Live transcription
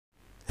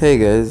Hey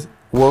guys,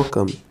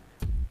 welcome.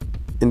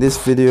 In this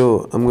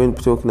video, I'm going to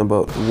be talking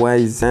about why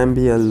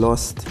Zambia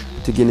lost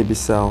to Guinea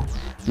Bissau.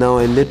 Now,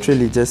 I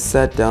literally just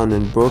sat down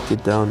and broke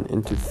it down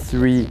into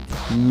three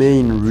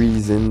main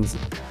reasons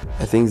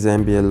I think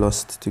Zambia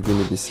lost to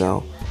Guinea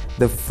Bissau.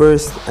 The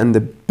first and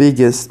the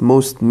biggest,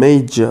 most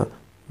major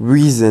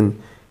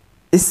reason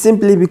is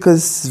simply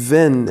because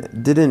Sven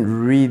didn't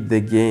read the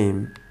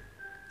game.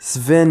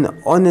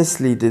 Sven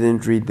honestly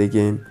didn't read the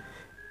game.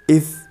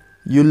 If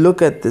you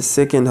look at the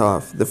second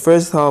half, the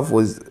first half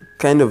was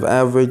kind of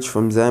average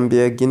from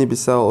Zambia.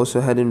 Guinea-Bissau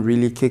also hadn't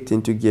really kicked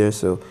into gear,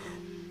 so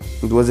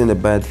it wasn't a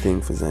bad thing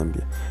for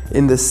Zambia.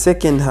 In the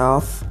second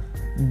half,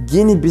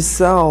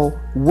 Guinea-Bissau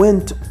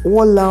went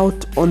all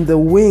out on the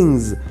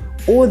wings.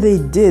 All they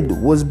did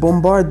was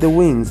bombard the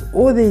wings.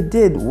 All they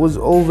did was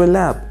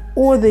overlap.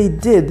 All they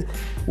did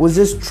was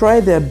just try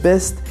their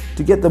best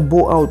to get the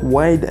ball out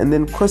wide and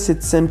then cross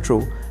it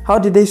central. How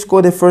did they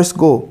score their first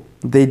goal?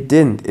 They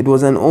didn't. It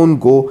was an own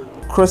goal.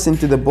 Cross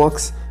into the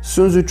box.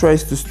 Sunzu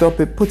tries to stop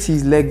it, puts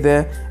his leg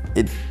there.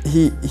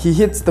 He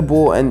hits the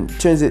ball and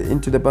turns it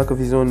into the back of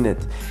his own net.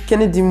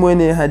 Kennedy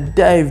Mwene had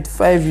dived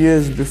 5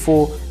 years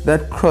before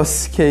that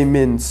cross came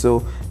in,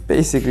 so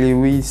basically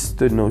we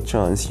stood no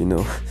chance, you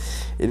know.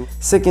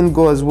 Second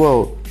goal as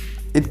well,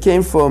 it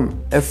came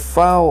from a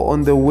foul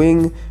on the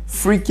wing,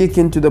 free kick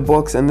into the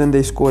box, and then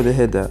they scored a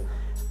header.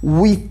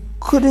 We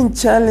couldn't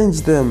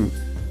challenge them.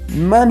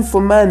 Man for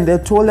man,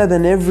 they're taller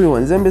than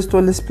everyone. Zambia's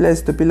tallest player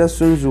is Topila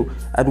Sunzu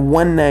at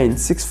 1'9",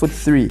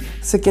 6'3".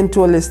 Second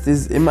tallest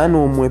is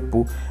Emmanuel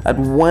Mwepu at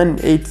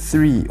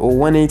 1'83" or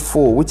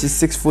 1'84", which is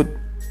 6 foot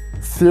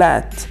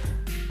flat.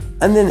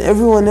 And then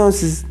everyone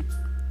else is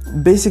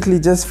basically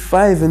just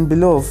 5 and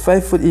below,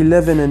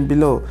 5'11" and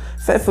below.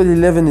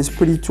 5'11" is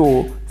pretty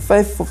tall.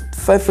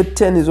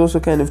 5'10" is also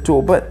kind of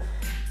tall, but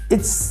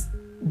it's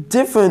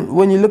different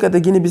when you look at the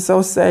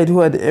Guinea-Bissau side,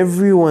 who had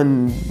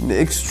everyone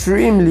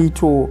extremely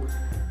tall.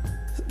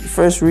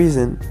 First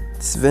reason,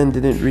 Sven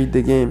didn't read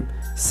the game.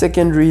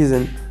 Second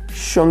reason,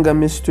 Shonga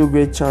missed 2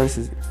 great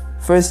chances.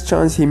 First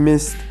chance he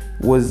missed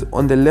was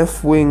on the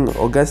left wing.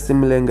 Augustin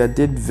Mlenga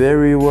did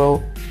very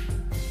well.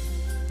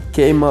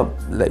 Came up,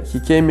 like he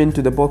came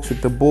into the box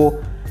with the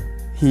ball.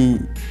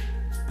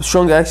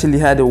 Shonga actually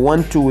had a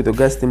 1-2 with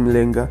Augustin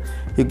Mlenga.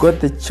 He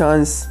got the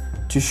chance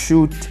to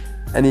shoot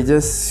and he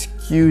just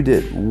skewed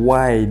it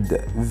wide,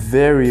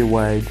 very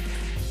wide.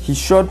 He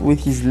shot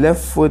with his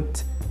left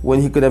foot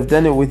when he could have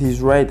done it with his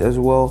right as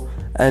well,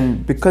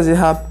 and because it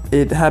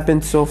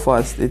happened so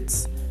fast,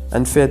 it's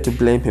unfair to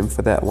blame him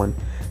for that one.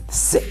 The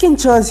second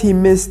chance he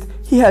missed,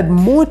 he had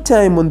more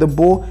time on the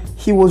ball.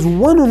 He was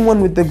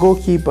one-on-one with the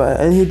goalkeeper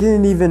and he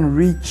didn't even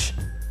reach.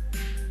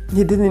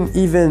 He didn't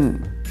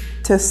even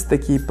test the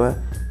keeper,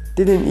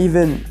 didn't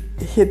even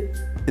hit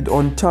it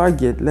on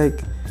target.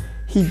 Like,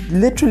 he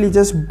literally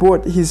just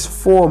brought his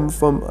form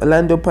from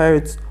Orlando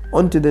Pirates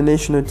onto the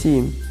national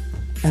team,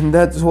 and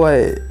that's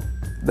why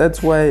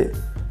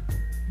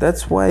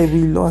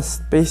we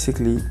lost.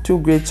 Basically, 2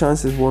 great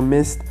chances were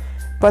missed.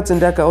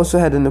 Patandaka also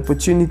had an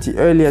opportunity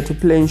earlier to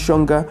play in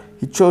Shonga.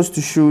 He chose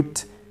to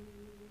shoot,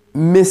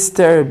 missed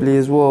terribly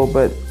as well.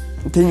 But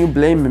can you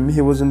blame him? He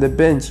was on the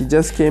bench. He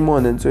just came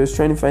on, and so he was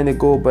trying to find a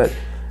goal. But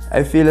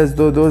I feel as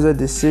though those are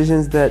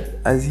decisions that,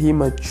 as he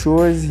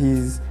matures,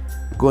 he's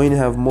going to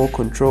have more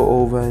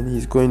control over, and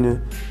he's going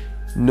to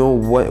know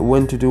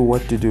when to do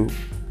what to do.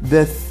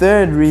 The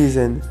third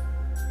reason,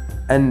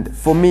 and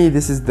for me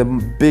this is the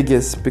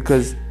biggest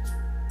because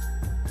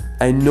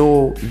I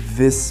know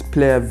this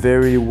player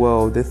very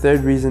well, the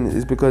third reason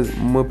is because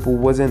Mwepu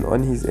wasn't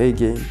on his A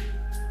game.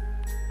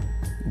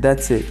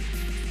 That's it.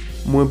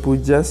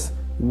 Mwepu just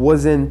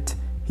wasn't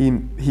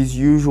his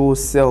usual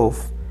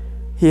self.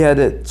 He had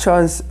a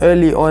chance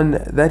early on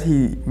that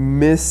he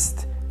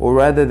missed, or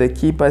rather the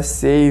keeper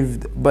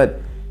saved, but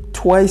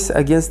twice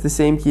against the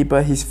same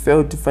keeper he's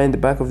failed to find the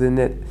back of the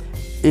net.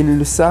 In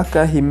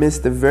Lusaka he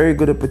missed a very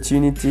good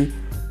opportunity,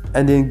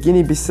 and in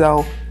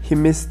Guinea-Bissau he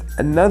missed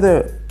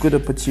another good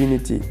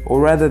opportunity, or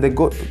rather the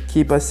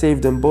goalkeeper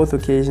saved on both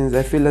occasions.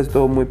 I feel as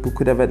though Mwepu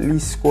could have at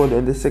least scored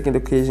on the second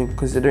occasion,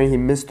 considering he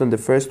missed on the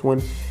first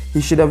one.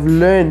 He should have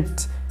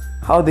learned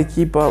how the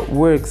keeper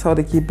works, how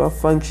the keeper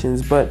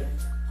functions, but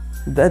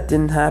that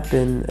didn't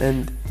happen,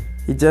 and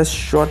he just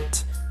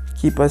shot,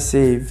 keeper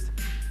saved.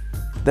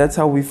 That's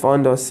how we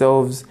found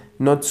ourselves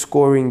not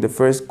scoring the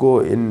first goal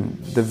in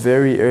the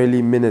very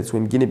early minutes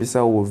when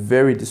Guinea-Bissau were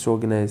very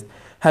disorganized.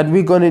 Had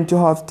we gone into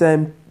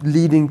halftime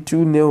leading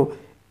 2-0,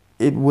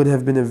 it would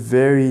have been a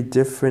very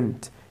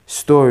different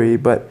story,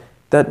 but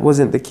that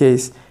wasn't the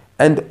case.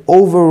 And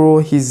overall,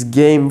 his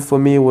game for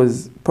me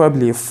was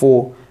probably a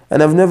 4,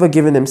 and I've never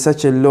given him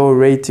such a low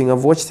rating.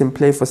 I've watched him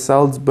play for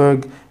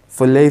Salzburg,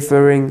 for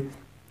Levering.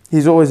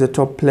 He's always a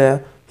top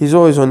player. He's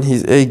always on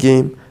his A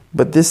game.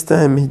 But this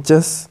time, he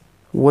just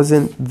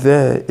wasn't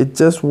there. It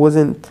just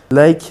wasn't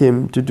like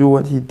him to do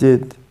what he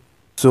did.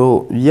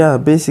 So, yeah,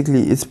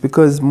 basically, it's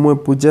because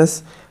Mwepu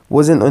just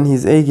wasn't on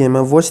his A game.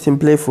 I've watched him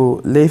play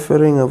for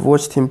Levering. I've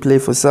watched him play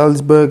for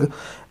Salzburg.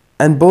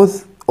 And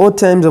both all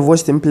times I've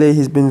watched him play,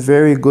 he's been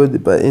very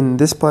good, but in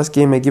this past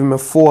game I give him a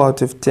 4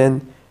 out of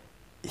 10.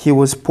 He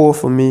was poor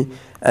for me,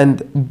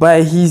 and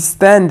by his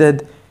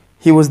standard,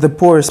 he was the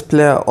poorest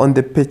player on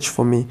the pitch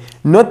for me.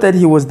 Not that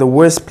he was the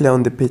worst player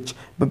on the pitch,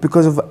 but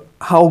because of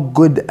how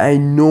good I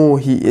know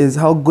he is,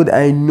 how good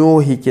I know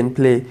he can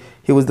play,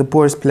 he was the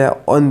poorest player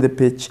on the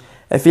pitch.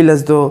 I feel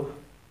as though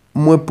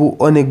Mwepu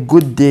on a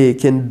good day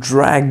can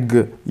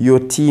drag your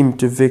team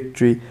to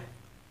victory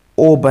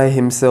all by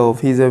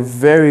himself. He's a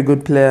very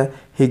good player.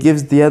 He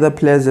gives the other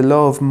players a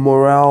lot of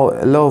morale,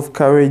 a lot of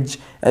courage,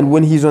 and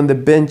when he's on the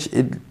bench,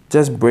 it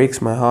just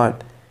breaks my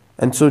heart.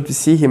 And so to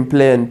see him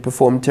play and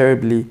perform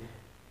terribly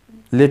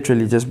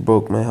literally just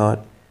broke my heart.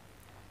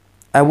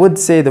 I would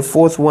say the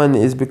fourth one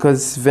is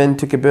because Sven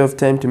took a bit of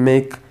time to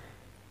make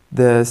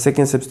the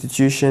second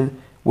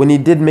substitution. When he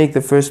did make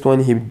the first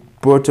one, he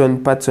brought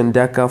on Patson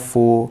Daka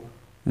for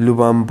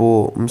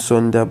Lubambo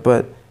Msonda,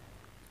 but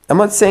I'm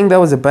not saying that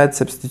was a bad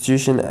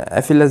substitution. I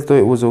feel as though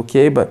it was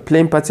okay, but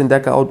playing Patson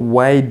Daka out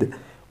wide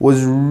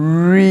was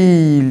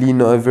really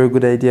not a very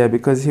good idea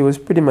because he was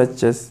pretty much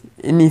just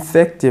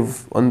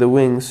ineffective on the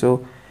wing.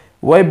 So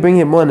why bring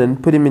him on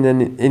and put him in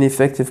an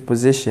ineffective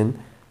position?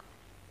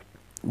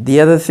 The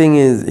other thing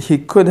is he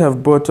could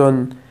have brought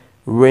on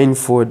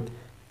Rainford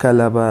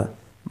Calabar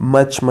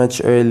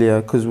much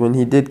earlier, because when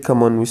he did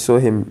come on, we saw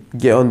him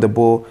get on the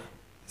ball,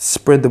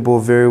 spread the ball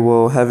very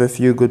well, have a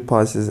few good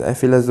passes. I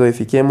feel as though if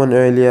he came on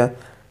earlier,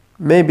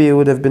 maybe it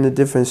would have been a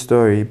different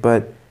story,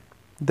 but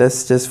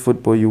that's just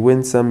football. You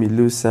win some, you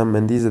lose some,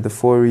 and these are the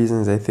 4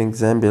 reasons I think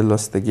Zambia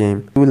lost the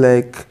game. If you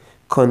like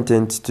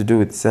content to do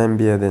with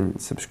Zambia, then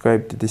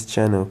subscribe to this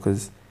channel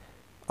because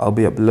I'll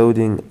be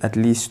uploading at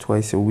least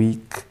twice a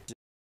week.